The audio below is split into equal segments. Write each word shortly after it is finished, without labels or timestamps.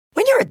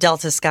a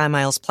Delta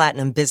SkyMiles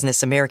Platinum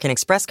Business American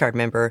Express card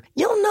member,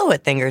 you'll know a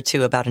thing or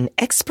two about an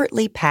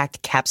expertly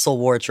packed capsule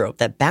wardrobe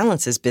that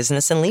balances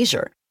business and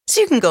leisure.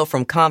 So you can go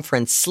from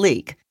conference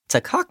sleek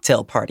to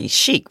cocktail party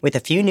chic with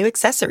a few new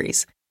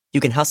accessories. You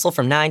can hustle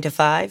from 9 to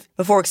 5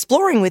 before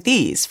exploring with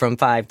ease from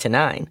 5 to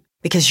 9.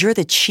 Because you're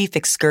the chief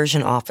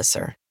excursion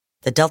officer.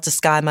 The Delta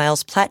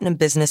SkyMiles Platinum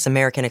Business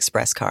American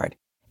Express card.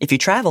 If you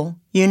travel,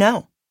 you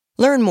know.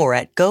 Learn more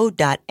at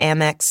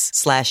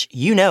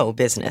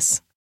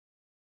go.amex/business.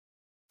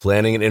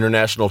 Planning an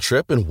international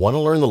trip and want to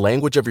learn the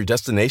language of your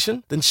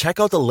destination? Then check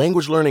out the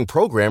language learning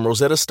program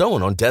Rosetta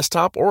Stone on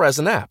desktop or as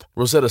an app.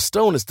 Rosetta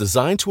Stone is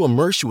designed to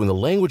immerse you in the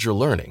language you're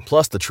learning.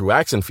 Plus, the True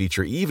Accent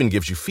feature even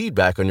gives you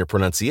feedback on your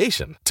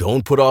pronunciation.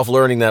 Don't put off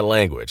learning that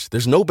language.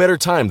 There's no better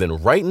time than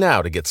right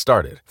now to get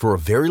started. For a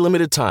very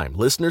limited time,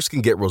 listeners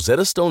can get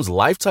Rosetta Stone's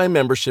lifetime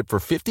membership for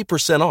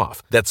 50%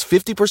 off. That's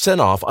 50%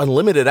 off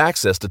unlimited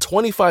access to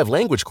 25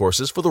 language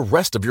courses for the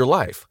rest of your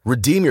life.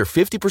 Redeem your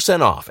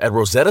 50% off at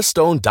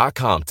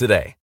rosettastone.com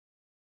today.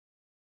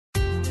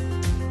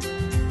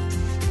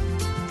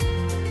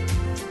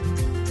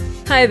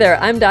 Hi there,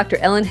 I'm Dr.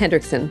 Ellen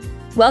Hendrickson.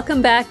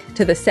 Welcome back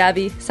to The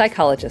Savvy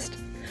Psychologist.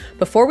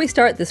 Before we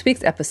start this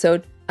week's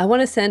episode, I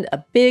want to send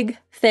a big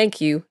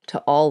thank you to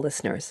all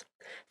listeners.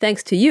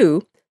 Thanks to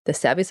you, The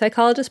Savvy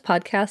Psychologist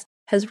podcast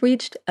has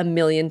reached 1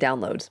 million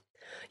downloads.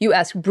 You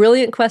ask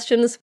brilliant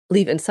questions,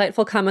 leave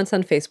insightful comments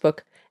on Facebook,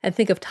 and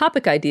think of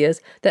topic ideas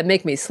that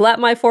make me slap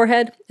my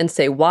forehead and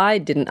say, why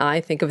didn't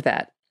I think of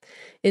that?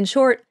 In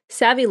short,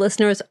 savvy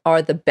listeners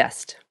are the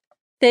best.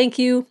 Thank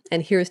you,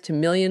 and here's to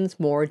millions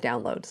more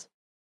downloads.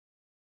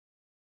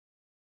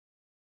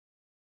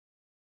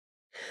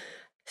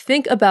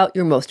 Think about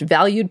your most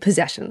valued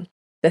possession,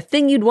 the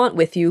thing you'd want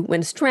with you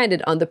when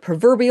stranded on the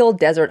proverbial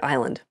desert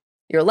island.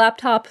 Your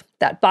laptop,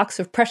 that box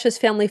of precious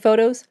family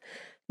photos.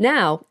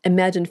 Now,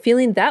 imagine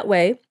feeling that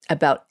way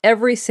about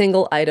every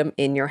single item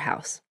in your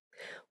house.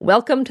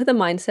 Welcome to the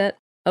mindset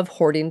of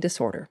hoarding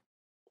disorder.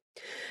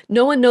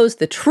 No one knows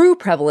the true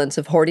prevalence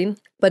of hoarding,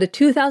 but a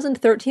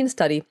 2013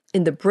 study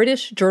in the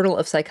British Journal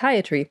of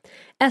Psychiatry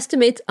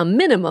estimates a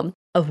minimum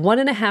of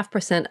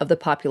 1.5% of the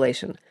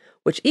population,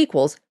 which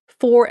equals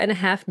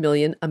 4.5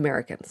 million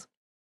Americans.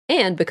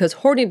 And because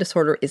hoarding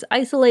disorder is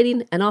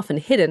isolating and often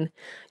hidden,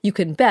 you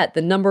can bet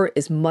the number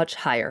is much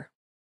higher.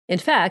 In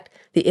fact,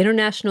 the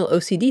International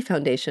OCD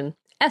Foundation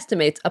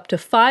estimates up to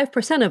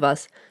 5% of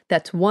us,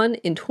 that's 1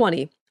 in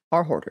 20,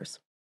 are hoarders.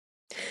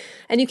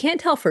 And you can't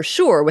tell for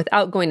sure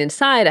without going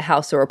inside a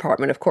house or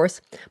apartment, of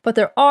course, but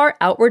there are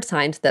outward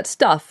signs that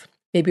stuff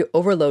may be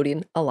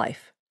overloading a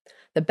life.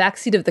 The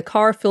backseat of the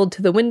car filled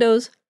to the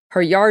windows,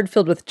 her yard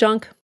filled with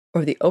junk,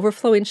 or the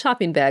overflowing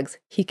shopping bags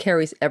he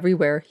carries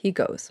everywhere he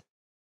goes.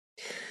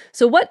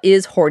 So what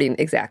is hoarding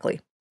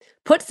exactly?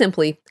 Put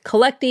simply,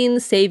 collecting,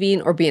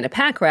 saving, or being a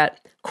pack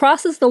rat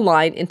crosses the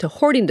line into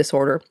hoarding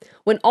disorder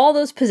when all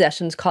those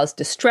possessions cause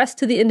distress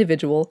to the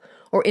individual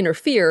or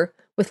interfere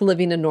with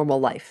living a normal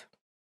life.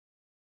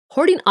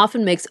 Hoarding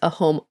often makes a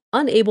home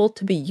unable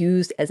to be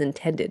used as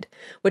intended,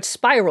 which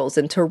spirals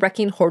into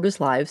wrecking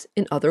hoarders' lives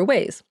in other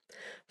ways.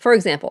 For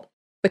example,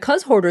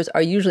 because hoarders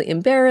are usually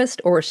embarrassed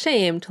or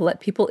ashamed to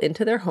let people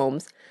into their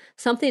homes,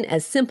 something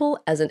as simple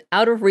as an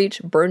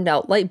out-of-reach,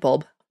 burned-out light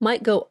bulb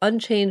might go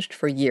unchanged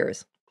for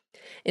years.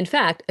 In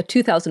fact, a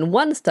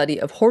 2001 study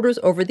of hoarders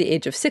over the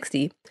age of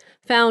 60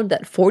 found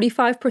that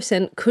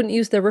 45% couldn't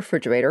use their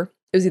refrigerator.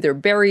 It was either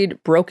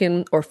buried,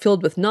 broken, or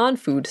filled with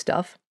non-food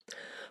stuff.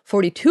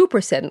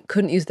 42%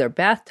 couldn't use their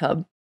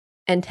bathtub,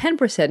 and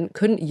 10%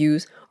 couldn't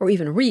use or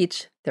even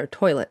reach their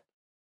toilet.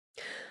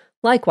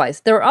 Likewise,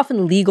 there are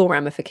often legal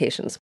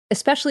ramifications,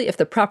 especially if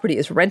the property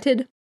is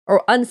rented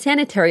or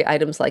unsanitary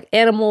items like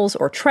animals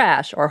or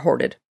trash are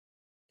hoarded.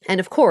 And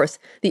of course,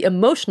 the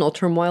emotional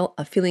turmoil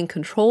of feeling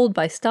controlled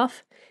by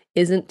stuff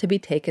isn't to be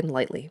taken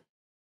lightly.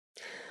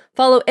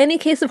 Follow any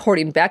case of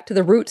hoarding back to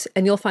the roots,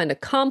 and you'll find a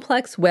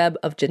complex web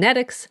of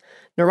genetics,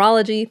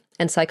 neurology,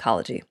 and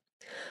psychology.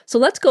 So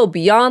let's go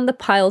beyond the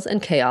piles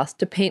and chaos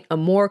to paint a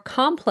more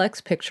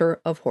complex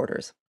picture of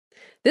hoarders.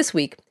 This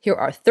week, here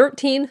are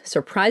 13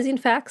 surprising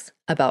facts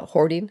about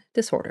hoarding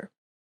disorder.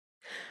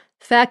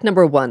 Fact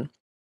number 1.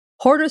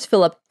 Hoarders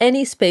fill up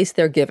any space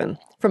they're given,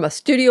 from a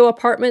studio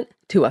apartment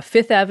to a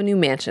Fifth Avenue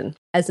mansion,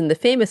 as in the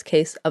famous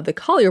case of the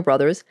Collier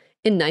brothers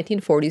in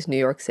 1940s New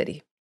York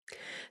City.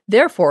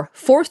 Therefore,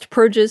 forced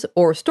purges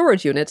or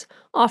storage units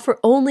offer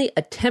only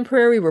a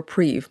temporary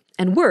reprieve,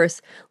 and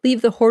worse,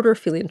 leave the hoarder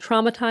feeling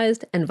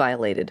traumatized and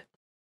violated.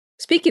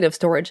 Speaking of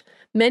storage,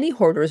 many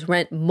hoarders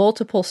rent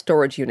multiple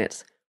storage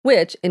units,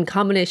 which, in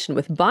combination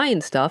with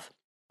buying stuff,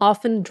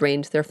 often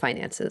drains their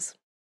finances.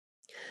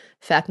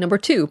 Fact number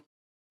 2.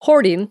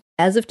 Hoarding,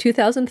 as of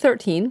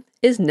 2013,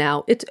 is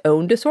now its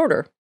own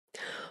disorder.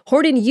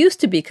 Hoarding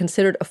used to be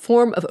considered a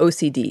form of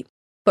OCD,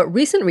 but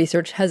recent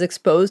research has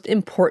exposed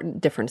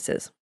important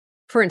differences.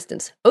 For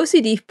instance,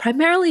 OCD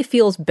primarily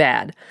feels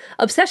bad.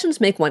 Obsessions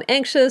make one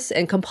anxious,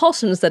 and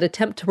compulsions that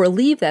attempt to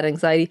relieve that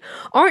anxiety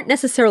aren't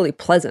necessarily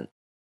pleasant.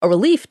 A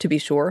relief, to be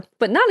sure,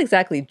 but not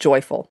exactly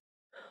joyful.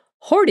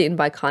 Hoarding,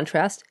 by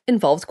contrast,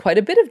 involves quite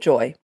a bit of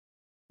joy.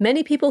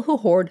 Many people who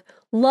hoard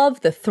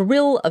love the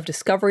thrill of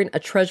discovering a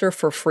treasure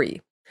for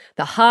free,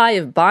 the high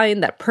of buying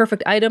that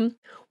perfect item,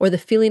 or the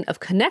feeling of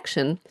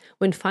connection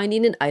when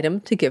finding an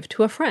item to give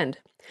to a friend.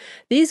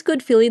 These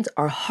good feelings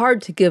are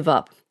hard to give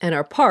up and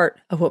are part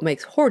of what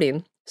makes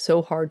hoarding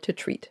so hard to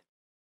treat.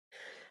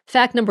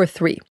 Fact number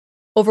 3.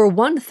 Over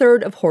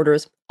 1/3 of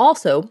hoarders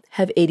also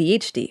have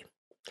ADHD.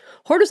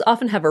 Hoarders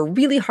often have a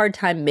really hard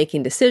time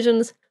making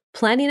decisions,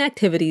 planning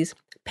activities,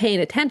 paying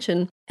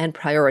attention, and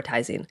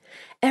prioritizing.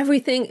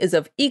 Everything is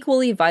of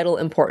equally vital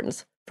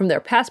importance, from their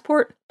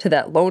passport to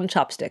that lone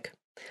chopstick.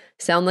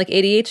 Sound like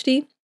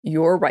ADHD?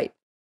 You're right.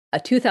 A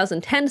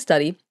 2010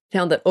 study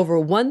found that over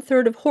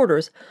 1/3 of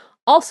hoarders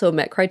also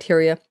met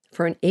criteria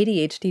for an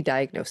ADHD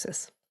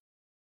diagnosis.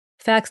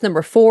 Facts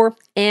number 4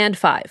 and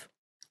 5.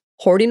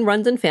 Hoarding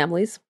runs in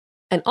families,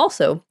 and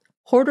also,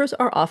 hoarders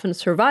are often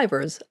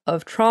survivors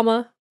of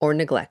trauma or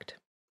neglect.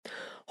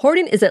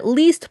 Hoarding is at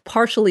least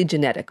partially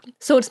genetic,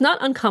 so it's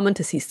not uncommon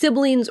to see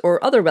siblings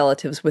or other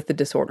relatives with the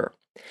disorder.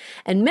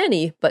 And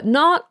many, but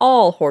not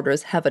all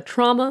hoarders have a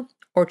trauma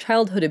or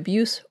childhood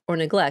abuse or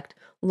neglect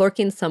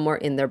lurking somewhere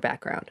in their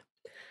background.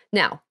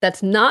 Now,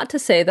 that's not to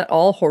say that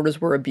all hoarders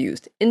were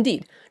abused.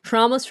 Indeed,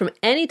 traumas from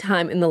any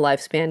time in the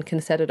lifespan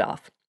can set it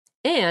off.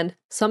 And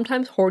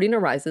sometimes hoarding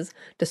arises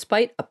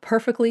despite a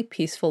perfectly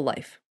peaceful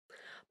life.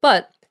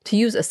 But, to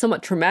use a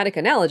somewhat traumatic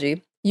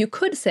analogy, you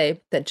could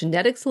say that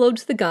genetics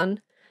loads the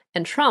gun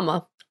and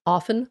trauma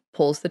often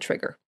pulls the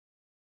trigger.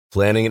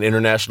 Planning an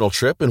international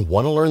trip and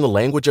want to learn the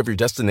language of your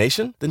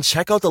destination? Then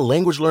check out the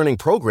language learning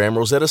program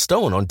Rosetta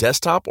Stone on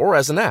desktop or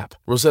as an app.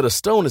 Rosetta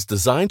Stone is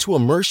designed to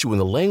immerse you in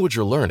the language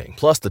you're learning.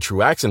 Plus, the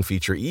True Accent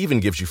feature even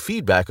gives you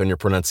feedback on your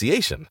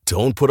pronunciation.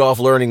 Don't put off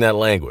learning that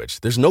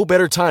language. There's no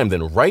better time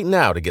than right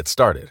now to get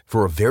started.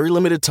 For a very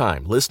limited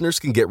time, listeners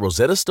can get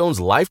Rosetta Stone's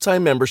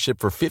lifetime membership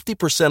for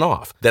 50%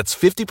 off. That's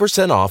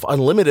 50% off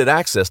unlimited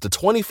access to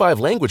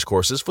 25 language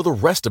courses for the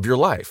rest of your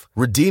life.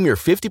 Redeem your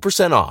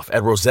 50% off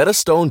at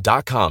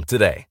rosettastone.com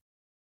today.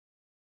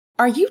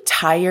 Are you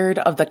tired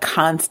of the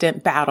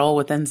constant battle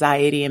with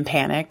anxiety and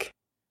panic?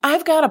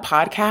 I've got a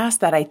podcast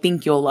that I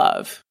think you'll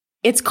love.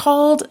 It's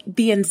called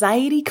the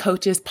Anxiety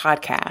Coaches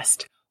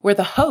Podcast, where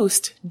the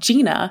host,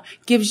 Gina,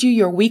 gives you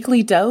your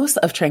weekly dose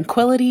of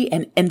tranquility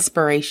and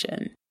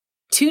inspiration.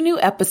 2 new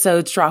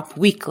episodes drop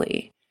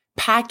weekly,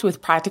 packed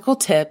with practical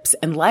tips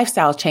and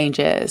lifestyle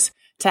changes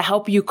to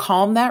help you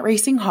calm that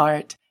racing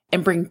heart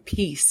and bring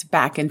peace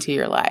back into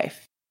your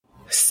life.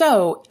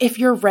 So, if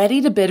you're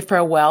ready to bid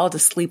farewell to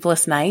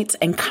sleepless nights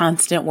and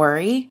constant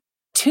worry,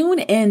 tune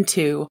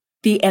into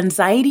the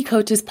Anxiety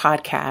Coaches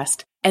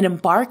Podcast and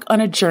embark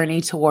on a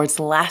journey towards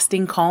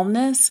lasting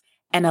calmness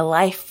and a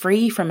life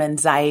free from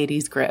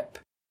anxiety's grip.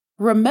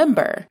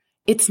 Remember,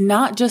 it's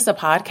not just a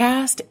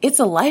podcast, it's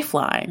a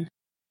lifeline.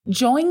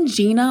 Join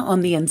Gina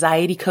on the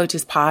Anxiety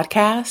Coaches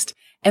Podcast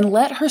and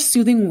let her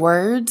soothing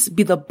words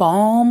be the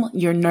balm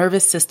your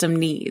nervous system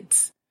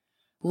needs.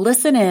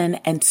 Listen in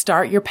and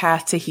start your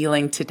path to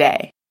healing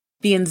today.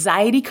 The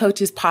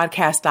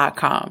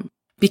AnxietyCoachesPodcast.com,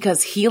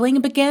 because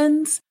healing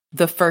begins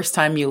the first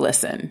time you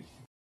listen.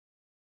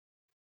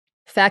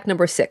 Fact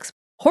number 6.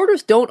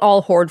 Hoarders don't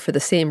all hoard for the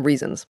same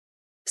reasons.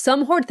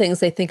 Some hoard things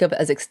they think of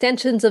as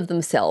extensions of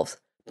themselves,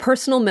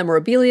 personal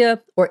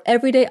memorabilia, or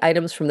everyday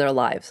items from their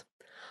lives.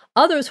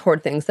 Others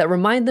hoard things that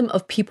remind them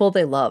of people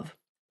they love.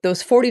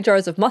 Those 40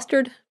 jars of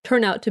mustard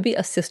turn out to be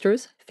a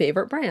sister's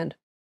favorite brand.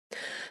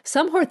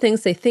 Some hoard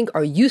things they think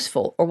are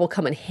useful or will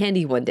come in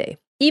handy one day.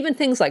 Even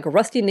things like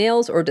rusty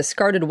nails or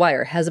discarded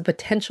wire has a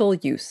potential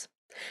use.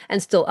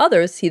 And still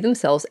others see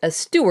themselves as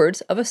stewards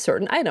of a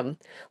certain item,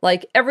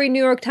 like every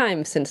New York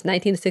Times since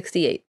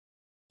 1968,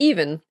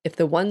 even if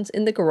the ones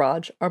in the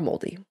garage are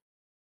moldy.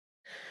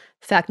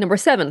 Fact number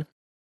 7.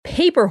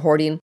 Paper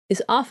hoarding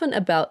is often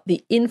about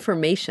the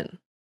information.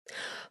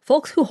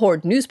 Folks who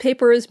hoard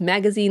newspapers,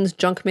 magazines,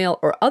 junk mail,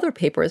 or other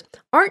papers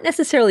aren't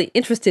necessarily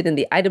interested in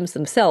the items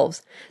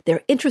themselves.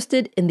 They're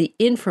interested in the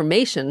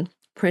information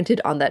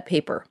printed on that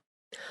paper.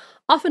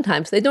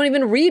 Oftentimes, they don't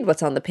even read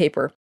what's on the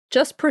paper,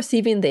 just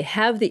perceiving they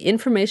have the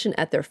information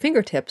at their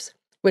fingertips,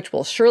 which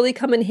will surely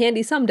come in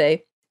handy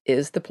someday,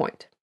 is the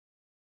point.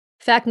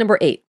 Fact number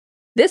 8.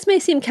 This may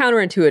seem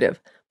counterintuitive,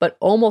 but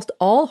almost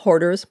all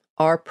hoarders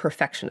are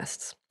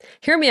perfectionists.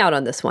 Hear me out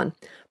on this one.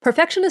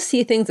 Perfectionists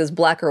see things as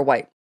black or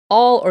white.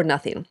 All or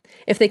nothing.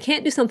 If they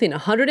can't do something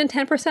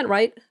 110%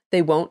 right,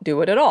 they won't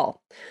do it at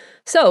all.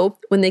 So,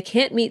 when they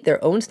can't meet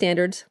their own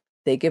standards,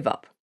 they give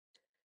up.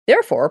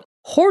 Therefore,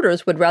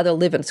 hoarders would rather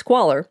live in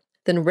squalor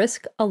than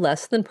risk a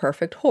less than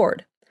perfect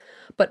hoard.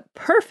 But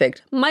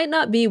perfect might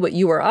not be what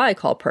you or I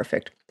call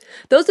perfect.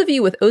 Those of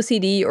you with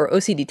OCD or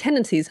OCD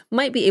tendencies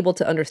might be able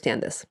to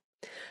understand this.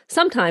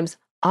 Sometimes,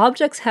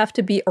 objects have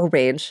to be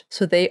arranged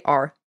so they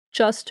are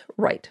just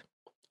right.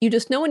 You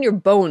just know in your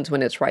bones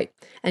when it's right,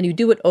 and you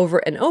do it over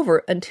and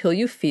over until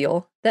you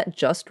feel that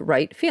just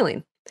right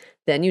feeling.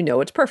 Then you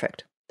know it's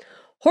perfect.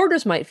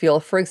 Hoarders might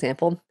feel, for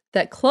example,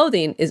 that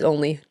clothing is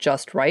only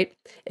just right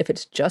if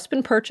it's just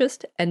been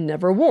purchased and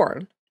never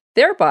worn,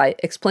 thereby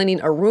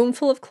explaining a room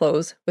full of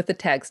clothes with the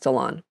tag still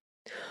on.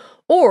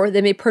 Or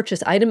they may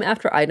purchase item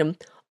after item,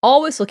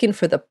 always looking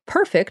for the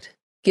perfect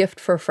gift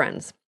for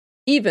friends,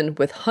 even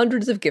with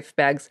hundreds of gift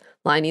bags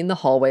lining the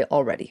hallway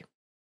already.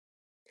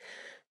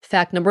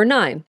 Fact number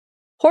 9.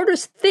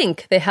 Hoarders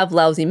think they have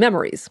lousy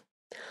memories.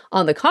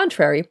 On the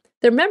contrary,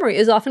 their memory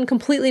is often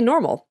completely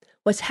normal.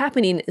 What's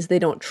happening is they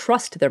don't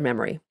trust their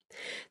memory.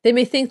 They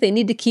may think they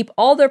need to keep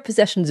all their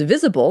possessions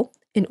visible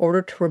in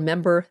order to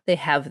remember they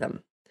have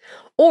them.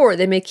 Or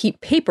they may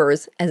keep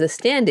papers as a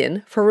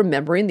stand-in for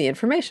remembering the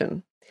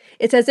information.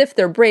 It's as if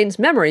their brain's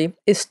memory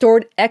is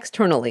stored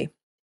externally,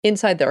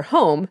 inside their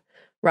home,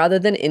 rather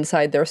than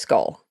inside their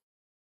skull.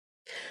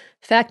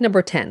 Fact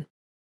number 10.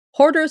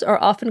 Hoarders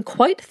are often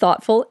quite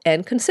thoughtful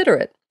and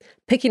considerate,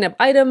 picking up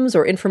items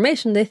or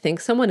information they think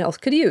someone else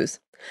could use.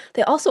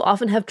 They also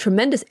often have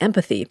tremendous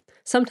empathy,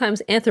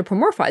 sometimes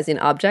anthropomorphizing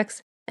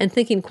objects and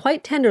thinking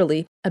quite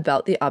tenderly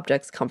about the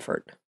object's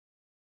comfort.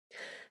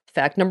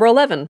 Fact number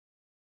 11.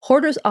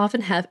 Hoarders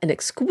often have an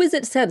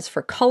exquisite sense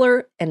for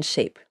color and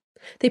shape.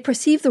 They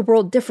perceive the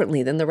world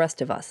differently than the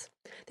rest of us.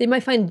 They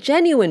might find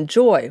genuine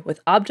joy with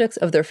objects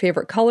of their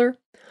favorite color,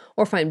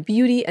 or find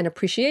beauty and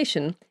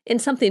appreciation in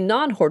something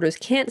non-hoarders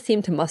can't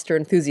seem to muster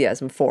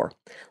enthusiasm for,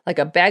 like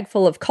a bag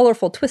full of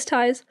colorful twist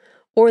ties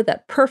or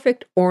that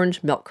perfect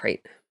orange milk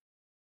crate.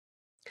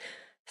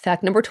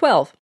 Fact number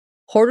 12.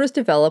 Hoarders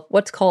develop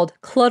what's called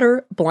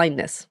clutter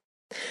blindness.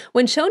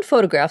 When shown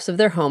photographs of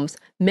their homes,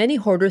 many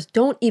hoarders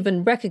don't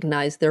even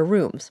recognize their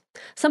rooms.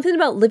 Something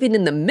about living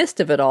in the midst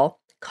of it all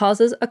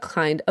causes a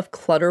kind of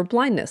clutter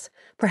blindness,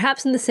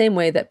 perhaps in the same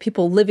way that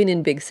people living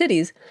in big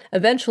cities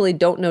eventually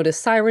don't notice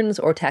sirens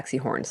or taxi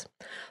horns.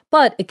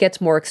 But it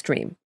gets more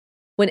extreme.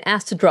 When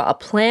asked to draw a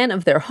plan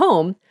of their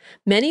home,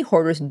 many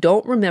hoarders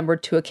don't remember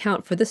to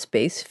account for the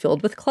space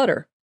filled with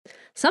clutter.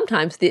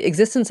 Sometimes the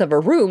existence of a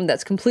room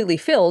that's completely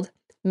filled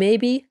may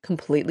be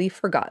completely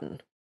forgotten.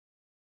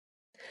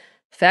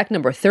 Fact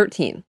number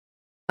 13.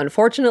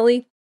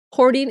 Unfortunately,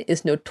 hoarding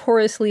is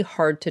notoriously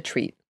hard to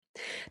treat.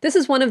 This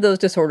is one of those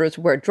disorders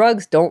where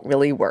drugs don't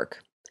really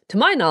work. To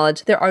my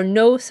knowledge, there are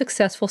no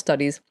successful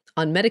studies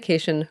on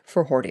medication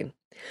for hoarding.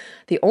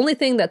 The only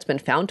thing that's been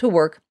found to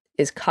work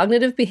is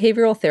cognitive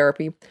behavioral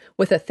therapy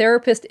with a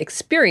therapist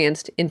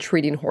experienced in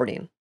treating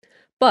hoarding.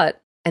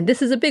 But, and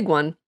this is a big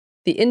one,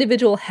 the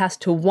individual has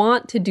to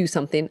want to do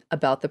something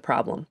about the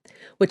problem,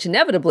 which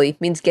inevitably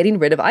means getting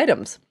rid of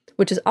items,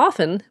 which is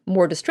often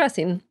more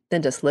distressing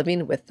than just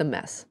living with the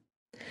mess.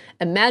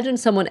 Imagine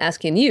someone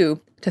asking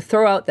you to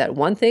throw out that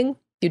one thing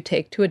you'd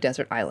take to a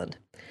desert island.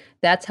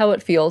 That's how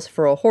it feels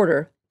for a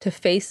hoarder to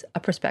face a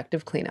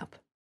prospective cleanup.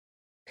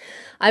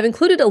 I've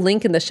included a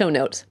link in the show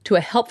notes to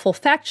a helpful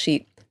fact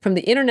sheet from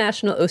the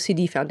International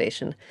OCD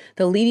Foundation,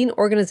 the leading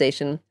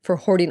organization for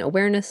hoarding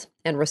awareness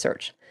and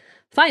research.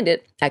 Find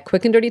it at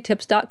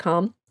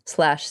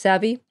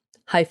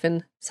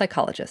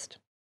quickanddirtytips.com/savvy-psychologist.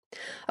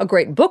 A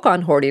great book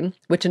on hoarding,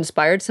 which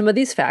inspired some of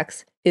these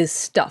facts, is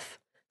Stuff,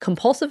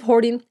 Compulsive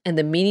Hoarding and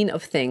the Meaning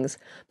of Things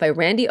by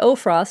Randy O.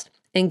 Frost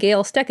and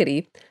Gail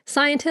Steckety,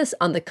 scientists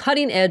on the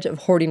cutting edge of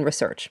hoarding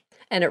research.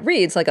 And it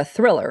reads like a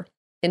thriller.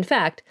 In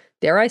fact,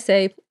 dare I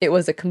say, it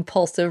was a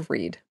compulsive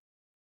read.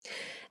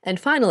 And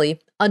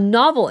finally, a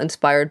novel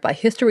inspired by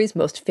history's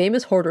most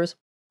famous hoarders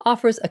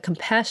offers a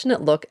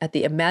compassionate look at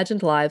the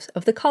imagined lives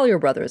of the Collier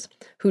brothers,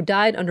 who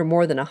died under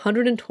more than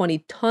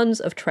 120 tons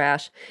of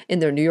trash in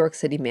their New York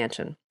City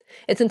mansion.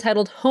 It's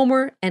entitled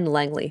Homer and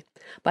Langley,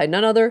 by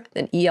none other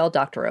than E.L.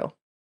 Doctorow.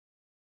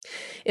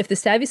 If The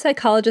Savvy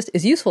Psychologist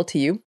is useful to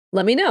you,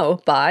 let me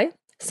know by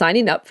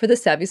signing up for the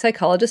Savvy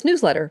Psychologist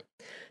newsletter.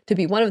 To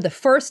be one of the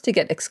first to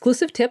get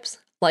exclusive tips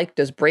like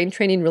does brain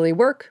training really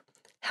work,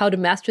 how to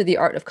master the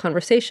art of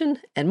conversation,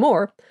 and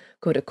more,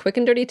 go to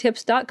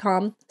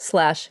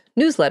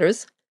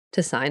quickanddirtytips.com/newsletters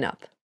to sign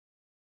up.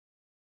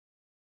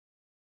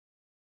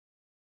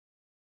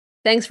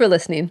 Thanks for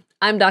listening.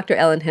 I'm Dr.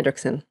 Ellen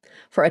Hendrickson.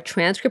 For a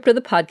transcript of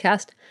the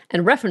podcast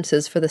and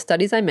references for the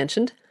studies I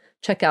mentioned,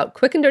 check out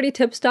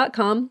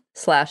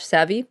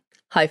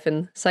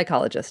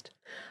quickanddirtytips.com/savvy-psychologist.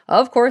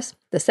 Of course,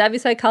 the Savvy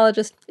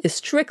Psychologist is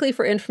strictly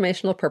for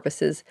informational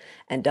purposes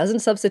and doesn't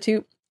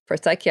substitute for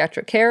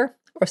psychiatric care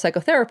or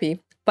psychotherapy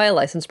by a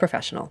licensed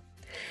professional.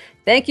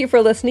 Thank you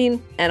for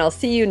listening, and I'll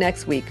see you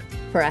next week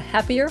for a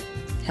happier,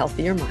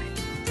 healthier mind.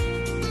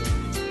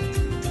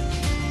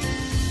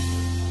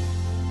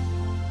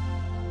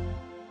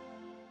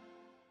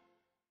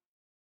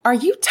 Are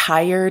you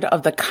tired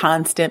of the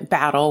constant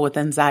battle with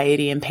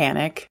anxiety and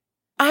panic?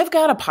 I've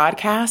got a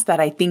podcast that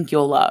I think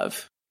you'll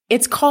love.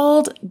 It's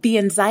called the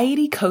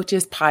Anxiety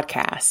Coaches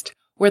Podcast,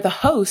 where the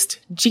host,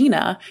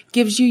 Gina,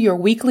 gives you your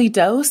weekly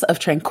dose of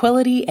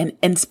tranquility and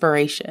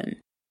inspiration.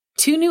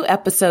 2 new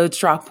episodes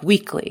drop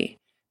weekly,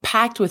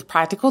 packed with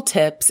practical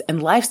tips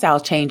and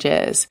lifestyle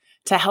changes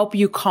to help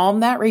you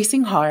calm that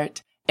racing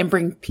heart and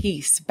bring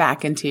peace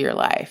back into your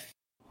life.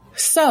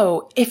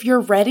 So, if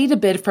you're ready to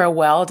bid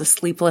farewell to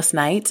sleepless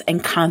nights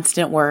and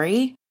constant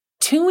worry,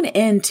 tune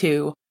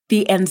into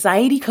the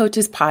Anxiety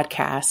Coaches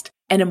Podcast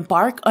and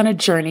embark on a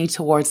journey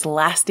towards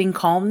lasting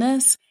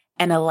calmness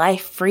and a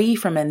life free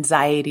from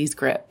anxiety's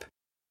grip.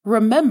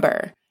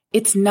 Remember,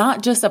 it's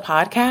not just a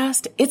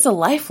podcast, it's a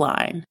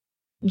lifeline.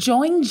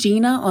 Join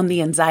Gina on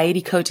the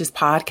Anxiety Coaches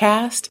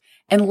podcast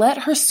and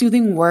let her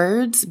soothing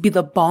words be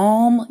the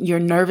balm your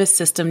nervous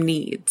system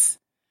needs.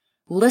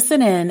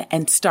 Listen in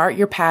and start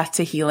your path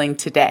to healing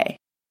today.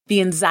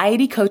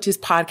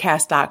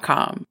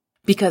 TheAnxietyCoachesPodcast.com,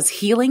 because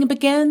healing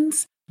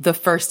begins the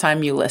first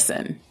time you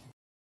listen.